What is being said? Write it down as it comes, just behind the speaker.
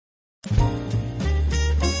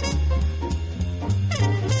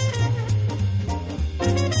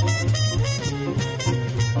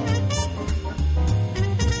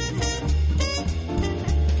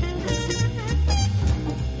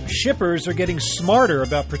Shippers are getting smarter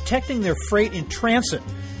about protecting their freight in transit,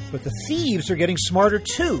 but the thieves are getting smarter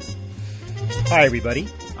too. Hi, everybody.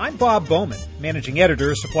 I'm Bob Bowman, Managing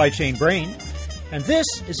Editor of Supply Chain Brain, and this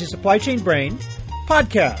is the Supply Chain Brain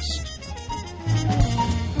podcast.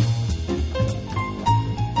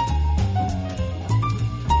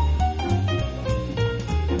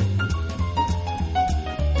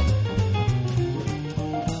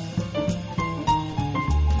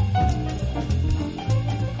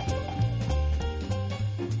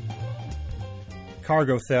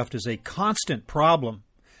 Cargo theft is a constant problem.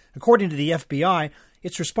 According to the FBI,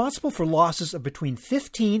 it's responsible for losses of between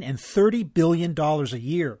 $15 and $30 billion a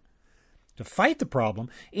year. To fight the problem,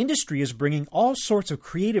 industry is bringing all sorts of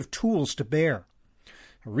creative tools to bear.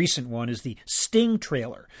 A recent one is the Sting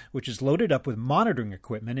trailer, which is loaded up with monitoring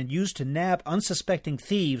equipment and used to nab unsuspecting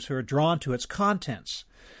thieves who are drawn to its contents.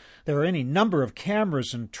 There are any number of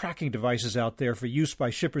cameras and tracking devices out there for use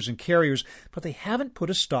by shippers and carriers, but they haven't put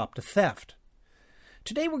a stop to theft.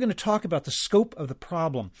 Today we're going to talk about the scope of the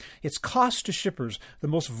problem, its cost to shippers, the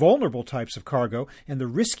most vulnerable types of cargo, and the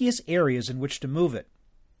riskiest areas in which to move it.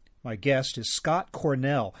 My guest is Scott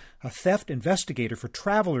Cornell, a theft investigator for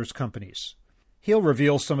travelers companies. He'll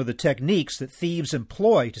reveal some of the techniques that thieves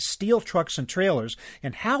employ to steal trucks and trailers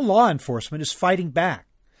and how law enforcement is fighting back.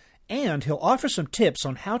 And he'll offer some tips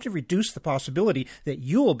on how to reduce the possibility that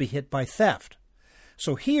you'll be hit by theft.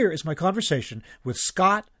 So here is my conversation with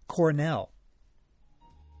Scott Cornell.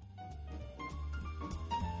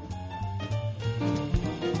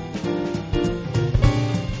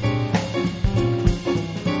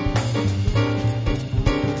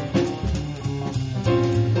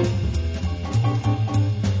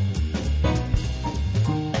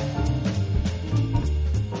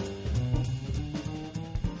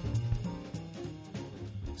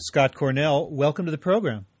 Scott Cornell, welcome to the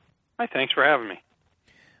program. Hi, thanks for having me.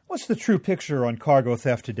 What's the true picture on cargo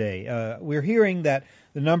theft today? We're hearing that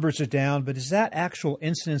the numbers are down, but is that actual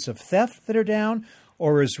incidents of theft that are down,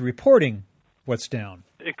 or is reporting what's down?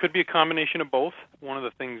 It could be a combination of both. One of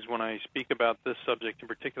the things when I speak about this subject in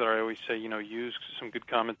particular, I always say, use some good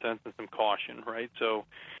common sense and some caution, right? So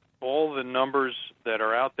all the numbers that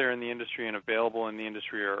are out there in the industry and available in the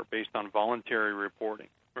industry are based on voluntary reporting.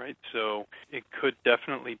 Right, so it could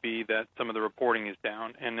definitely be that some of the reporting is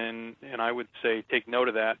down, and I would say take note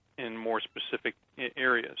of that in more specific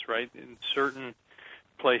areas. Right, in certain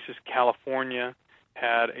places, California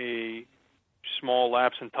had a small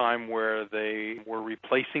lapse in time where they were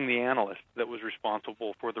replacing the analyst that was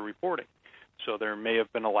responsible for the reporting. So there may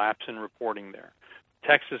have been a lapse in reporting there.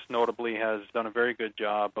 Texas, notably, has done a very good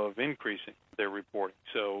job of increasing their reporting.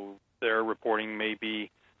 So their reporting may be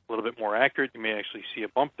a little bit more accurate. You may actually see a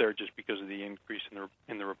bump there just because of the increase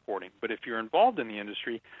in the reporting. But if you're involved in the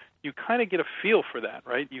industry, you kind of get a feel for that,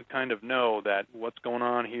 right? You kind of know that what's going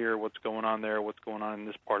on here, what's going on there, what's going on in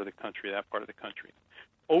this part of the country, that part of the country.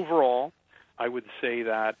 Overall, I would say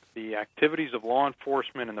that the activities of law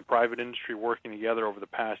enforcement and the private industry working together over the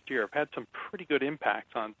past year have had some pretty good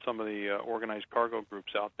impacts on some of the organized cargo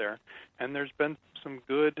groups out there, and there's been some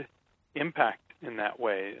good impact in that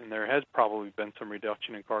way, and there has probably been some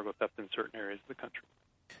reduction in cargo theft in certain areas of the country.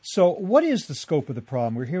 So what is the scope of the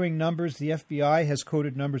problem? We're hearing numbers. The FBI has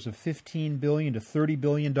quoted numbers of $15 billion to $30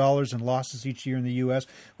 billion in losses each year in the U.S.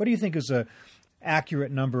 What do you think is an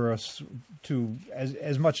accurate number to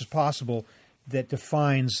as much as possible that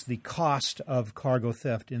defines the cost of cargo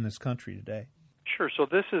theft in this country today? Sure. So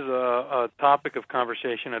this is a topic of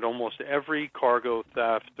conversation at almost every cargo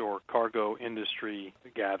theft or cargo industry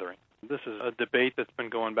gathering. This is a debate that's been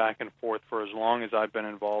going back and forth for as long as I've been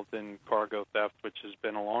involved in cargo theft, which has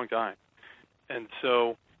been a long time. And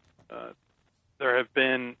so there have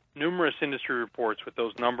been numerous industry reports with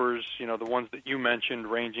those numbers, the ones that you mentioned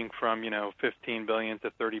ranging from, 15 billion to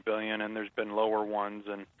 30 billion, and there's been lower ones.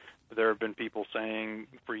 And there have been people saying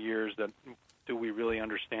for years that do we really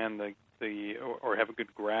understand or have a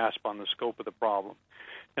good grasp on the scope of the problem?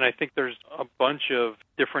 And I think there's a bunch of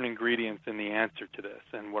different ingredients in the answer to this.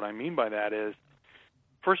 And what I mean by that is,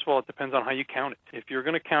 first of all, it depends on how you count it. If you're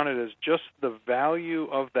going to count it as just the value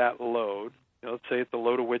of that load, let's say it's a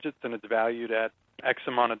load of widgets and it's valued at X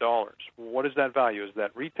amount of dollars. What is that value? Is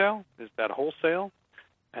that retail? Is that wholesale?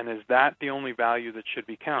 And is that the only value that should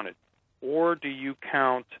be counted? Or do you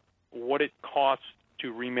count what it costs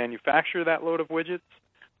to remanufacture that load of widgets,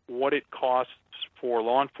 what it costs for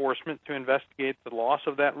law enforcement to investigate the loss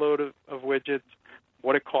of that load of widgets,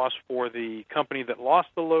 what it costs for the company that lost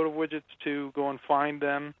the load of widgets to go and find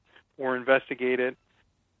them or investigate it,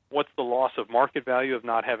 what's the loss of market value of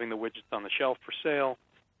not having the widgets on the shelf for sale,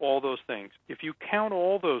 all those things. If you count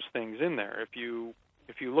all those things in there, if you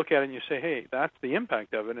if you look at it and you say, hey, that's the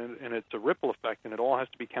impact of it, and it's a ripple effect, and it all has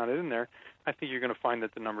to be counted in there, I think you're going to find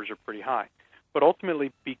that the numbers are pretty high. But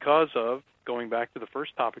ultimately, because of, going back to the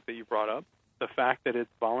first topic that you brought up, the fact that it's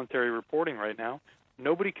voluntary reporting right now,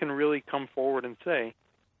 nobody can really come forward and say,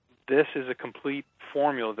 this is a complete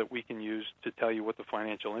formula that we can use to tell you what the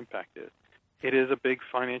financial impact is. It is a big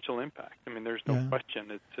financial impact. I mean, there's no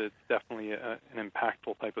question. It's definitely an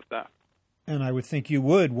impactful type of theft. And I would think you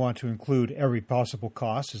would want to include every possible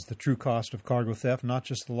cost as the true cost of cargo theft, not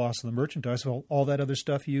just the loss of the merchandise, but all that other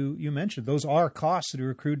stuff you mentioned. Those are costs that are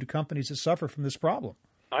accrued to companies that suffer from this problem.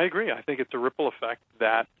 I agree. I think it's a ripple effect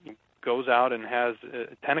that goes out and has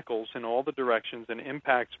tentacles in all the directions and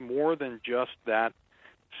impacts more than just that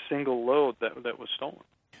single load that was stolen.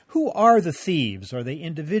 Who are the thieves? Are they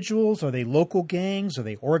individuals? Are they local gangs? Are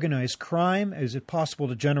they organized crime? Is it possible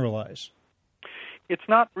to generalize? It's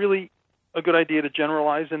not really a good idea to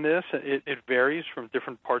generalize in this. It varies from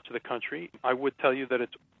different parts of the country. I would tell you that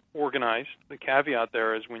it's organized. The caveat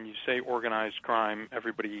there is when you say organized crime,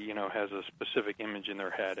 everybody has a specific image in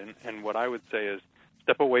their head. And what I would say is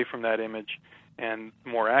step away from that image, and the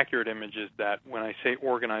more accurate image is that when I say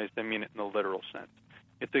organized, I mean it in the literal sense.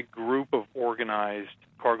 It's a group of organized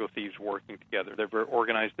cargo thieves working together. They're very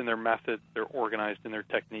organized in their methods. They're organized in their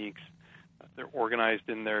techniques. They're organized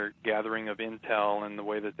in their gathering of intel and the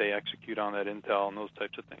way that they execute on that intel and those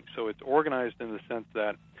types of things. So it's organized in the sense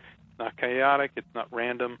that it's not chaotic, it's not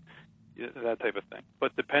random, that type of thing.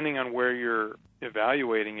 But depending on where you're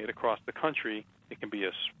evaluating it across the country, it can be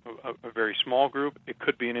a very small group. It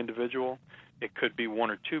could be an individual. It could be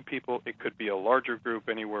one or two people. It could be a larger group,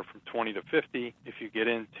 anywhere from 20 to 50. If you get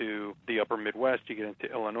into the upper Midwest, you get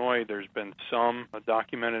into Illinois, there's been some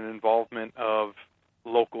documented involvement of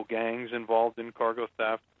local gangs involved in cargo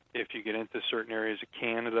theft. If you get into certain areas of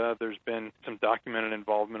Canada, there's been some documented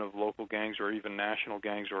involvement of local gangs or even national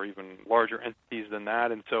gangs or even larger entities than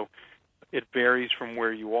that. And so it varies from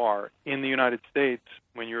where you are. In the United States,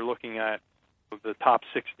 when you're looking at the top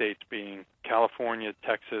 6 states being California,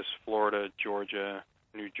 Texas, Florida, Georgia,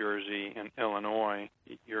 New Jersey, and Illinois,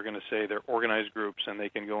 you're going to say they're organized groups, and they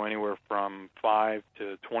can go anywhere from 5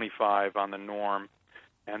 to 25 on the norm.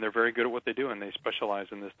 And they're very good at what they do, and they specialize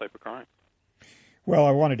in this type of crime. Well,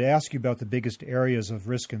 I wanted to ask you about the biggest areas of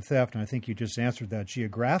risk and theft, and I think you just answered that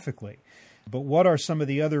geographically. But what are some of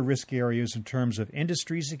the other risk areas in terms of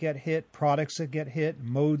industries that get hit, products that get hit,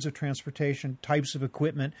 modes of transportation, types of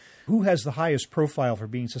equipment? Who has the highest profile for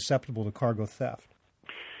being susceptible to cargo theft?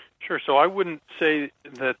 Sure. So I wouldn't say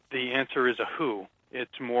that the answer is a who.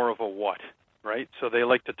 It's more of a what, right? So they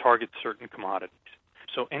like to target certain commodities.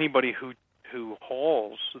 So anybody who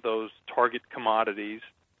hauls those target commodities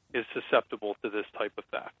is susceptible to this type of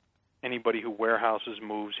theft. Anybody who warehouses,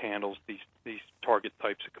 moves, handles these target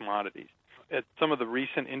types of commodities. At some of the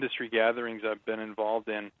recent industry gatherings I've been involved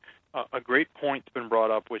in, a great point's been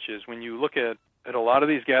brought up, which is when you look at a lot of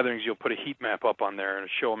these gatherings, you'll put a heat map up on there and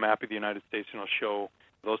it'll show a map of the United States, and it'll show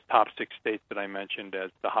those top 6 states that I mentioned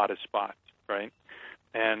as the hottest spots, right?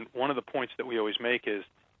 And one of the points that we always make is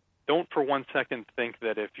don't for one second think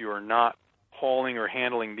that if you're not hauling or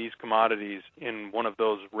handling these commodities in one of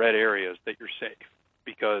those red areas that you're safe,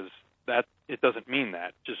 because that it doesn't mean that.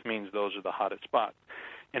 It just means those are the hottest spots.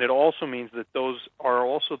 And it also means that those are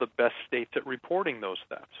also the best states at reporting those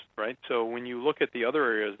thefts, right? So when you look at the other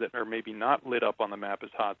areas that are maybe not lit up on the map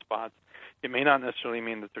as hot spots, it may not necessarily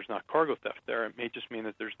mean that there's not cargo theft there. It may just mean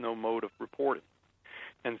that there's no mode of reporting.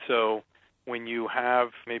 And so when you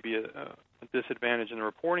have maybe a disadvantage in the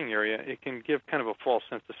reporting area, it can give kind of a false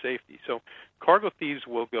sense of safety. So cargo thieves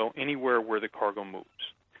will go anywhere where the cargo moves.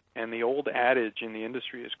 And the old adage in the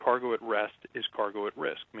industry is cargo at rest is cargo at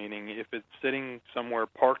risk, meaning if it's sitting somewhere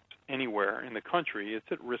parked anywhere in the country,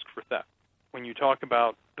 it's at risk for theft. When you talk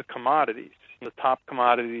about the commodities, the top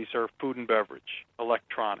commodities are food and beverage,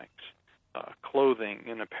 electronics, clothing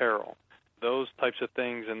and apparel, those types of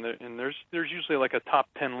things, and there's usually like a top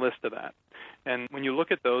 10 list of that. And when you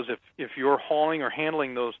look at those, if you're hauling or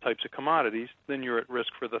handling those types of commodities, then you're at risk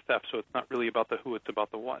for the theft. So it's not really about the who, it's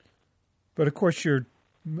about the what. But of course, you're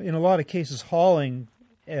in a lot of cases hauling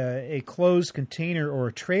a closed container or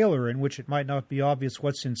a trailer in which it might not be obvious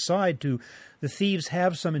what's inside. Do the thieves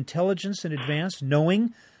have some intelligence in advance,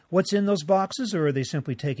 knowing what's in those boxes, or are they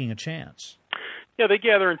simply taking a chance? Yeah, they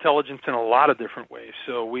gather intelligence in a lot of different ways.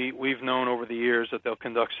 So we've known over the years that they'll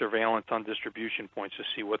conduct surveillance on distribution points to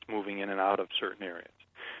see what's moving in and out of certain areas.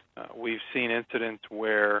 We've seen incidents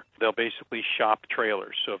where they'll basically shop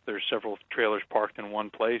trailers. So if there's several trailers parked in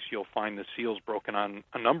one place, you'll find the seals broken on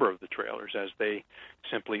a number of the trailers as they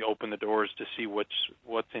simply open the doors to see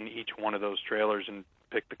what's in each one of those trailers and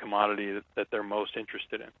pick the commodity that they're most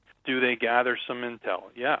interested in. Do they gather some intel?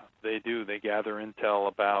 Yeah, they do. They gather intel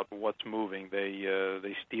about what's moving.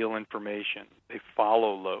 They steal information. They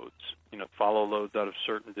follow loads. Follow loads out of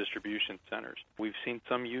certain distribution centers. We've seen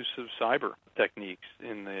some use of cyber techniques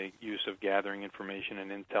in the use of gathering information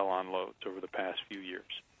and intel on loads over the past few years.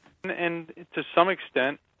 And to some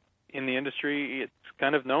extent, in the industry, it's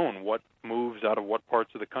kind of known what moves out of what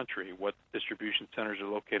parts of the country, what distribution centers are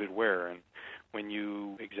located where. And when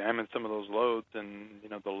you examine some of those loads and,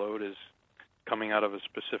 the load is coming out of a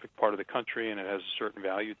specific part of the country and it has a certain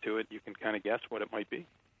value to it, you can kind of guess what it might be.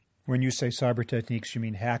 When you say cyber techniques, you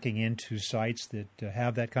mean hacking into sites that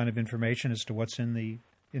have that kind of information as to what's in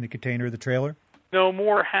the container of the trailer? No,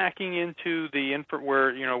 more hacking into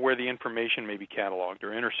where the information may be cataloged,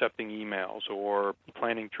 or intercepting emails, or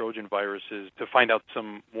planting Trojan viruses to find out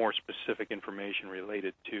some more specific information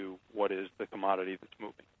related to what is the commodity that's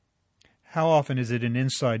moving. How often is it an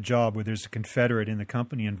inside job where there's a confederate in the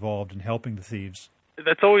company involved in helping the thieves?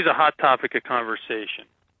 That's always a hot topic of conversation.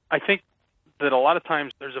 I think that a lot of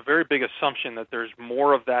times there's a very big assumption that there's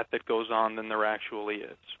more of that goes on than there actually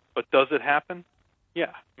is. But does it happen?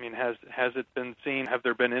 Yeah. I mean, has it been seen? Have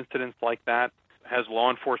there been incidents like that? Has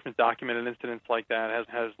law enforcement documented incidents like that?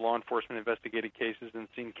 Has law enforcement investigated cases and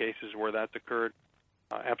seen cases where that's occurred?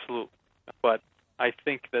 Absolutely. But I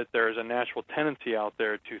think that there is a natural tendency out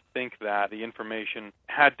there to think that the information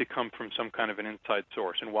had to come from some kind of an inside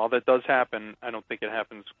source. And while that does happen, I don't think it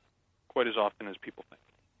happens quite as often as people think.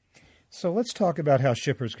 So let's talk about how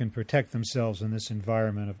shippers can protect themselves in this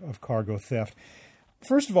environment of cargo theft.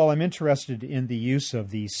 First of all, I'm interested in the use of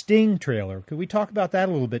the Sting trailer. Could we talk about that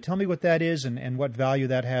a little bit? Tell me what that is and what value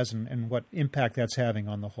that has and what impact that's having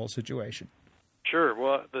on the whole situation. Sure.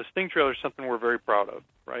 Well, the Sting trailer is something we're very proud of,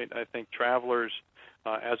 right? I think travelers,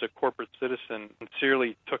 as a corporate citizen,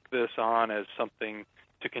 sincerely took this on as something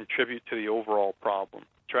to contribute to the overall problem.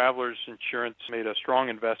 Travelers Insurance made a strong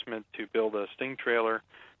investment to build a Sting trailer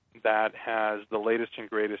that has the latest and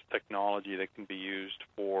greatest technology that can be used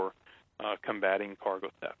for combating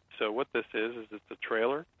cargo theft. So what this is it's a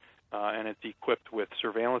trailer, and it's equipped with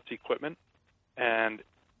surveillance equipment, and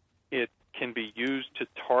it can be used to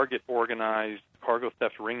target organized cargo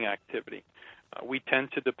theft ring activity. We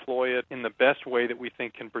tend to deploy it in the best way that we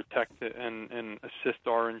think can protect it and assist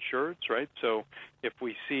our insureds, right? So if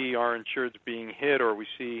we see our insureds being hit, or we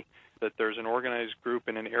see that there's an organized group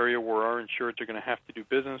in an area where our insureds are going to have to do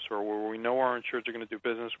business, or where we know our insureds are going to do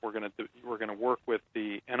business, we're going to work with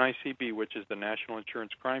the NICB, which is the National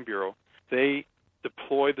Insurance Crime Bureau. They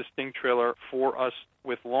deploy the Sting trailer for us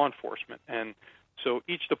with law enforcement, and so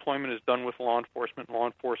each deployment is done with law enforcement. Law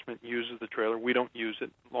enforcement uses the trailer. We don't use it.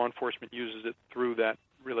 Law enforcement uses it through that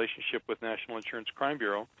relationship with National Insurance Crime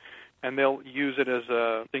Bureau, and they'll use it as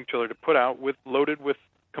a Sting trailer to put out loaded with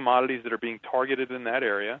commodities that are being targeted in that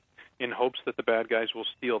area, in hopes that the bad guys will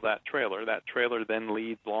steal that trailer. That trailer then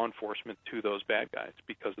leads law enforcement to those bad guys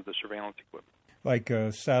because of the surveillance equipment. Like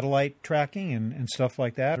satellite tracking and stuff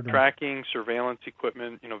like that? Tracking, surveillance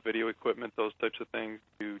equipment, video equipment, those types of things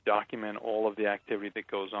to document all of the activity that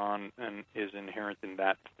goes on and is inherent in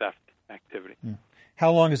that theft activity. Yeah. How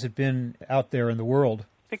long has it been out there in the world?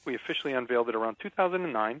 I think we officially unveiled it around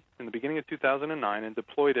 2009, in the beginning of 2009, and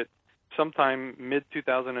deployed it sometime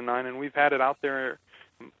mid-2009, and we've had it out there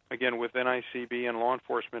again with NICB and law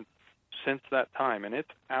enforcement since that time, and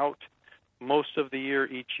it's out most of the year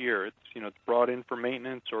each year. It's it's brought in for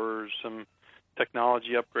maintenance or some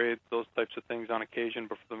technology upgrades, those types of things on occasion,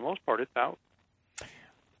 but for the most part it's out.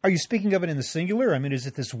 Are you speaking of it in the singular? I mean, is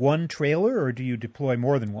it this one trailer, or do you deploy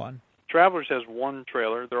more than one? Travelers has one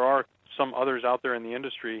trailer. There are some others out there in the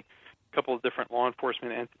industry. A couple of different law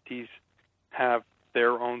enforcement entities have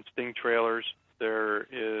their own Sting trailers. There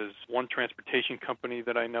is one transportation company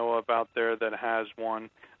that I know of out there that has one.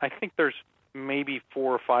 I think there's maybe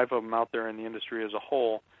 4 or 5 of them out there in the industry as a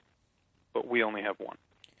whole, but we only have one.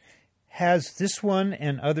 Has this one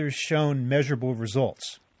and others shown measurable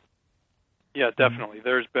results? Yeah, definitely.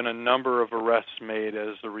 There's been a number of arrests made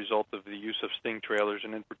as a result of the use of Sting trailers,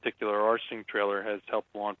 and in particular, our Sting trailer has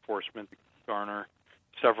helped law enforcement garner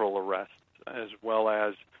several arrests, as well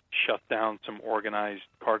as shut down some organized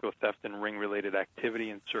cargo theft and ring-related activity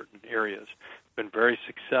in certain areas. It's been very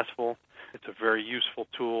successful. It's a very useful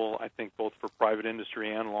tool, I think, both for private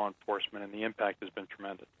industry and law enforcement, and the impact has been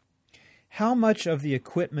tremendous. How much of the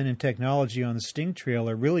equipment and technology on the Sting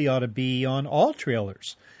trailer really ought to be on all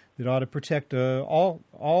trailers that ought to protect all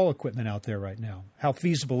equipment out there right now? How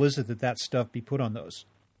feasible is it that stuff be put on those?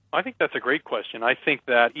 I think that's a great question. I think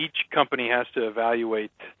that each company has to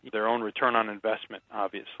evaluate their own return on investment,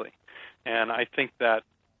 obviously. And I think that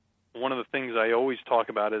one of the things I always talk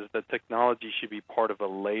about is that technology should be part of a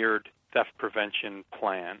layered theft prevention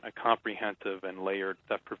plan, a comprehensive and layered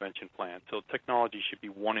theft prevention plan. So technology should be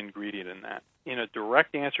one ingredient in that. In a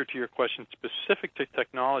direct answer to your question specific to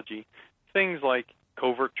technology, things like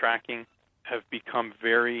covert tracking have become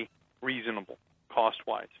very reasonable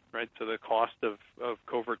cost-wise, right? So the cost of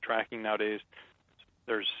covert tracking nowadays,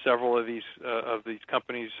 there's several of these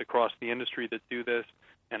companies across the industry that do this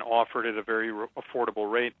and offer it at a very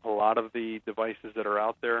affordable rate. A lot of the devices that are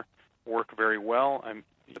out there work very well.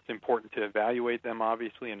 It's important to evaluate them,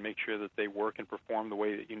 obviously, and make sure that they work and perform the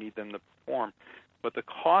way that you need them to perform. But the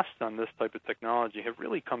costs on this type of technology have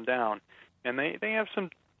really come down, and they have some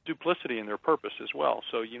duplicity in their purpose as well.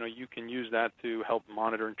 So, you can use that to help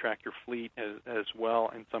monitor and track your fleet as well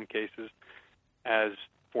in some cases as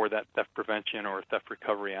for that theft prevention or theft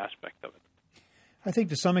recovery aspect of it. I think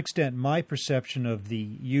to some extent my perception of the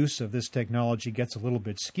use of this technology gets a little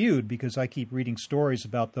bit skewed because I keep reading stories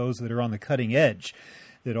about those that are on the cutting edge,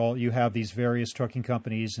 that you have these various trucking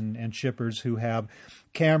companies and shippers who have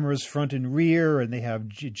cameras front and rear, and they have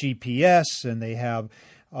GPS, and they have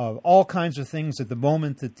all kinds of things. At the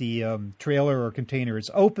moment that the trailer or container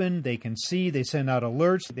is open, they can see, they send out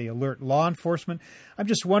alerts, they alert law enforcement. I'm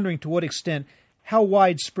just wondering to what extent, how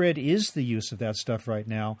widespread is the use of that stuff right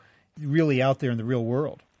now, really out there in the real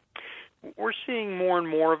world? We're seeing more and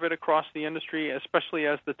more of it across the industry, especially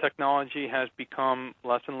as the technology has become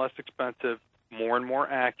less and less expensive, more and more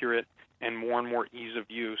accurate, and more ease of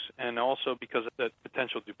use, and also because of the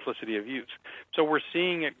potential duplicity of use. So we're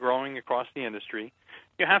seeing it growing across the industry.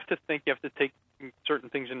 You have to take certain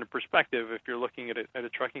things into perspective. If you're looking at a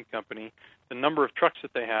trucking company, the number of trucks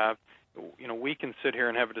that they have, we can sit here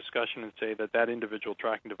and have a discussion and say that individual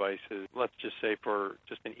tracking device is, let's just say for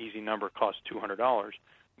just an easy number, costs $200.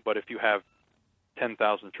 But if you have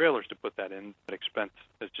 10,000 trailers to put that in, that expense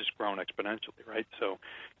has just grown exponentially, right? So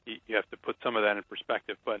you have to put some of that in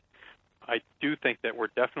perspective. But I do think that we're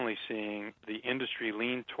definitely seeing the industry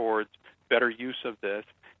lean towards better use of this.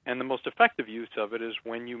 And the most effective use of it is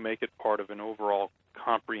when you make it part of an overall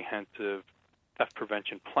comprehensive theft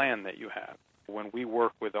prevention plan that you have. When we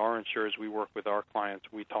work with our insurers, we work with our clients,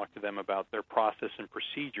 we talk to them about their process and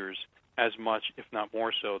procedures as much, if not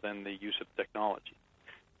more so, than the use of technology.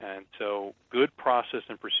 And so good process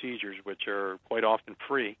and procedures, which are quite often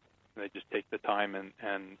free, they just take the time and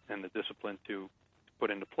the discipline to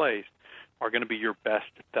put into place, are going to be your best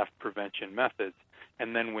theft prevention methods.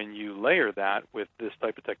 And then when you layer that with this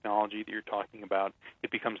type of technology that you're talking about,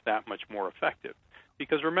 it becomes that much more effective.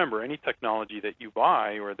 Because remember, any technology that you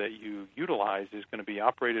buy or that you utilize is going to be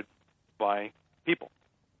operated by people.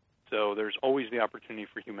 So there's always the opportunity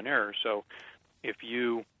for human error. So if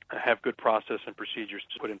you have good process and procedures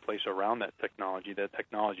to put in place around that technology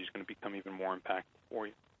is going to become even more impactful for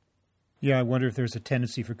you. Yeah, I wonder if there's a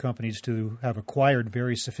tendency for companies to have acquired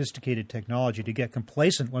very sophisticated technology to get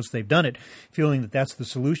complacent once they've done it, feeling that that's the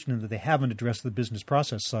solution and that they haven't addressed the business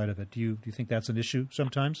process side of it. Do you think that's an issue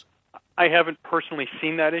sometimes? I haven't personally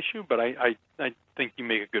seen that issue, but I think you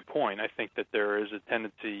make a good point. I think that there is a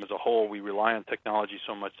tendency as a whole, we rely on technology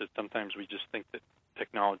so much that sometimes we just think that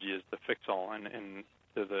technology is the fix-all. And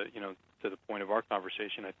to the point of our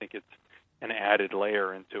conversation, I think it's an added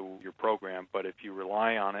layer into your program. But if you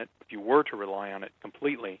were to rely on it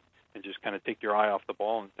completely and just kind of take your eye off the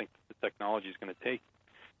ball and think that the technology is going to take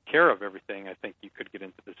care of everything, I think you could get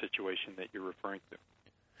into the situation that you're referring to.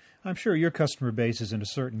 I'm sure your customer base is in a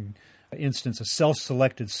certain instance a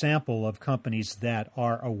self-selected sample of companies that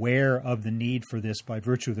are aware of the need for this by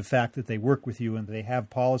virtue of the fact that they work with you and they have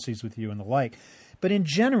policies with you and the like. But in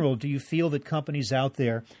general, do you feel that companies out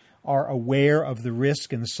there are aware of the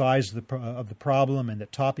risk and the size of the problem, and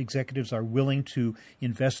that top executives are willing to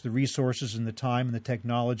invest the resources and the time and the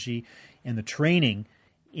technology and the training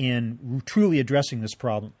in truly addressing this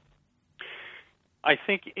problem? I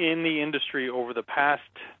think in the industry over the past,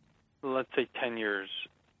 let's say 10 years,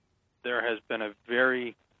 there has been a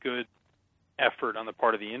very good effort on the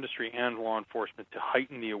part of the industry and law enforcement to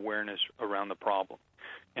heighten the awareness around the problem.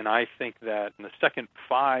 And I think that in the second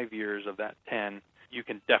 5 years of that 10, you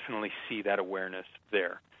can definitely see that awareness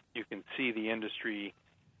there. You can see the industry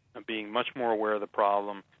being much more aware of the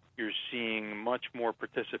problem. You're seeing much more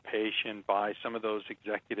participation by some of those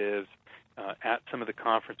executives at some of the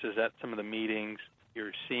conferences, at some of the meetings.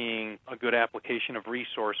 You're seeing a good application of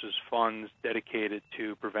resources, funds dedicated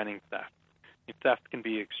to preventing theft. Theft can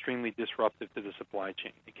be extremely disruptive to the supply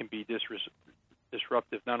chain. It can be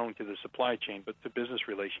disruptive not only to the supply chain, but to business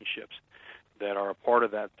relationships that are a part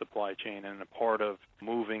of that supply chain and a part of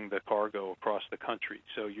moving the cargo across the country.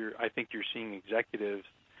 So I think you're seeing executives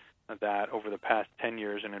that over the past 10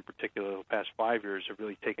 years, and in particular the past 5 years, have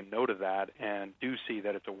really taken note of that and do see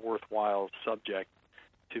that it's a worthwhile subject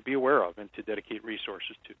to be aware of and to dedicate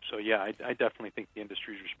resources to. So, yeah, I definitely think the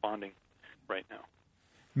industry is responding right now.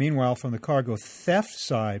 Meanwhile, from the cargo theft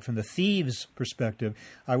side, from the thieves' perspective,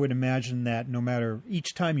 I would imagine that no matter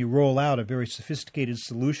each time you roll out a very sophisticated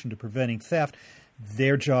solution to preventing theft,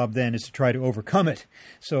 their job then is to try to overcome it.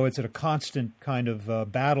 So it's a constant kind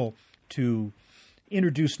of battle to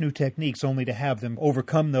introduce new techniques only to have them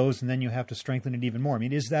overcome those, and then you have to strengthen it even more. I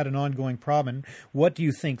mean, is that an ongoing problem? What do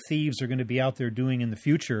you think thieves are going to be out there doing in the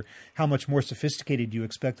future? How much more sophisticated do you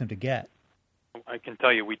expect them to get? I can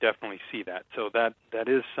tell you we definitely see that. So that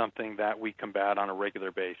is something that we combat on a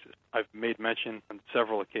regular basis. I've made mention on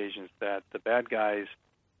several occasions that the bad guys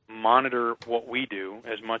monitor what we do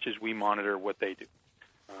as much as we monitor what they do.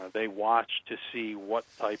 They watch to see what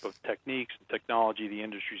type of techniques and technology the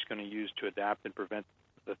industry is going to use to adapt and prevent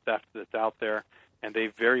the theft that's out there, and they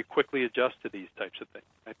very quickly adjust to these types of things.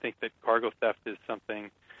 I think that cargo theft is something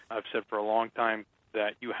I've said for a long time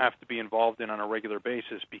that you have to be involved in on a regular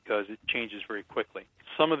basis because it changes very quickly.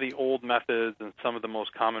 Some of the old methods and some of the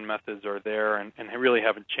most common methods are there and really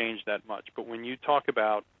haven't changed that much. But when you talk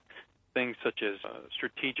about things such as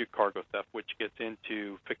strategic cargo theft, which gets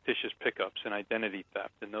into fictitious pickups and identity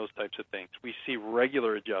theft and those types of things, we see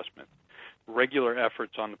regular adjustments, regular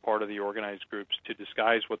efforts on the part of the organized groups to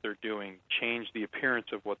disguise what they're doing, change the appearance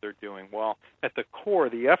of what they're doing. Well, at the core,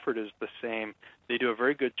 the effort is the same. They do a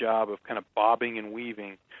very good job of kind of bobbing and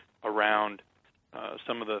weaving around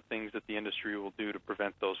some of the things that the industry will do to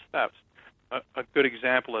prevent those thefts. A good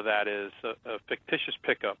example of that is a fictitious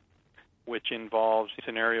pickup, which involves a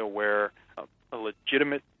scenario where a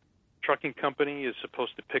legitimate trucking company is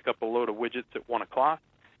supposed to pick up a load of widgets at 1 o'clock,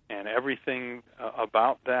 and everything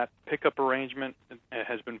about that pickup arrangement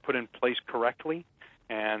has been put in place correctly,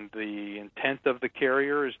 and the intent of the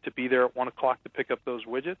carrier is to be there at 1 o'clock to pick up those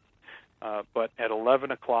widgets. But at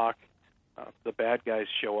 11 o'clock, the bad guys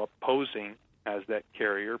show up posing as that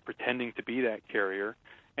carrier, pretending to be that carrier,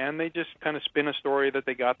 and they just kind of spin a story that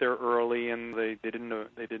they got there early and they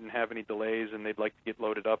didn't have any delays and they'd like to get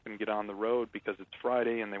loaded up and get on the road because it's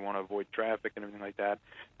Friday and they want to avoid traffic and everything like that.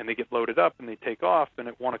 And they get loaded up and they take off, and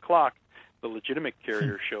at 1 o'clock, the legitimate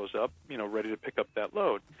carrier shows up, ready to pick up that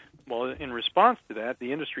load. Well, in response to that,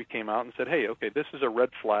 the industry came out and said, hey, okay, this is a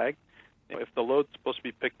red flag. If the load's supposed to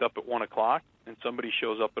be picked up at 1 o'clock and somebody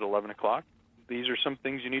shows up at 11 o'clock, these are some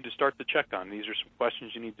things you need to start to check on. These are some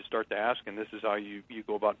questions you need to start to ask, and this is how you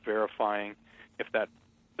go about verifying if that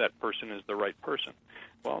person is the right person.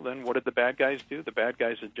 Well, then what did the bad guys do? The bad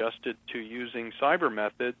guys adjusted to using cyber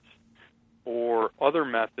methods or other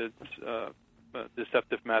methods,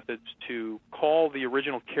 deceptive methods, to call the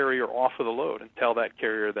original carrier off of the load and tell that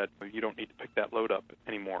carrier that you don't need to pick that load up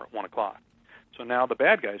anymore at 1 o'clock. So now the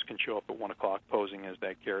bad guys can show up at 1 o'clock posing as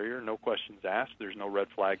that carrier, no questions asked, there's no red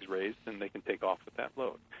flags raised, and they can take off with that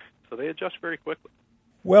load. So they adjust very quickly.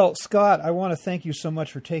 Well, Scott, I want to thank you so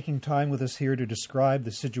much for taking time with us here to describe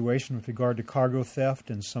the situation with regard to cargo theft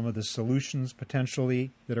and some of the solutions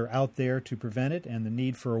potentially that are out there to prevent it, and the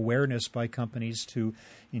need for awareness by companies to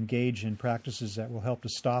engage in practices that will help to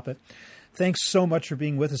stop it. Thanks so much for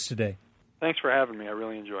being with us today. Thanks for having me. I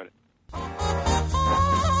really enjoyed it.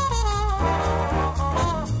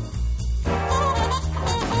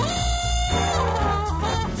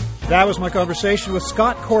 That was my conversation with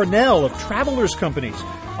Scott Cornell of Travelers Companies,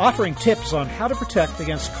 offering tips on how to protect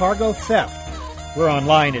against cargo theft. We're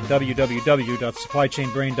online at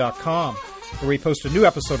www.supplychainbrain.com, where we post a new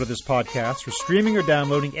episode of this podcast for streaming or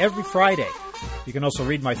downloading every Friday. You can also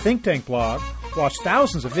read my Think Tank blog, watch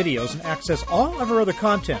thousands of videos, and access all of our other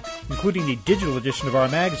content, including the digital edition of our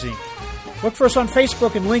magazine. Look for us on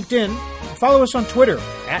Facebook and LinkedIn, and follow us on Twitter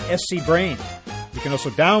 @SCBrain. You can also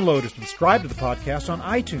download or subscribe to the podcast on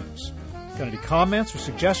iTunes. Got any comments or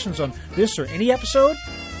suggestions on this or any episode?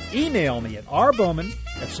 Email me at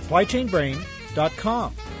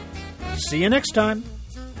rbowman@supplychainbrain.com. See you next time.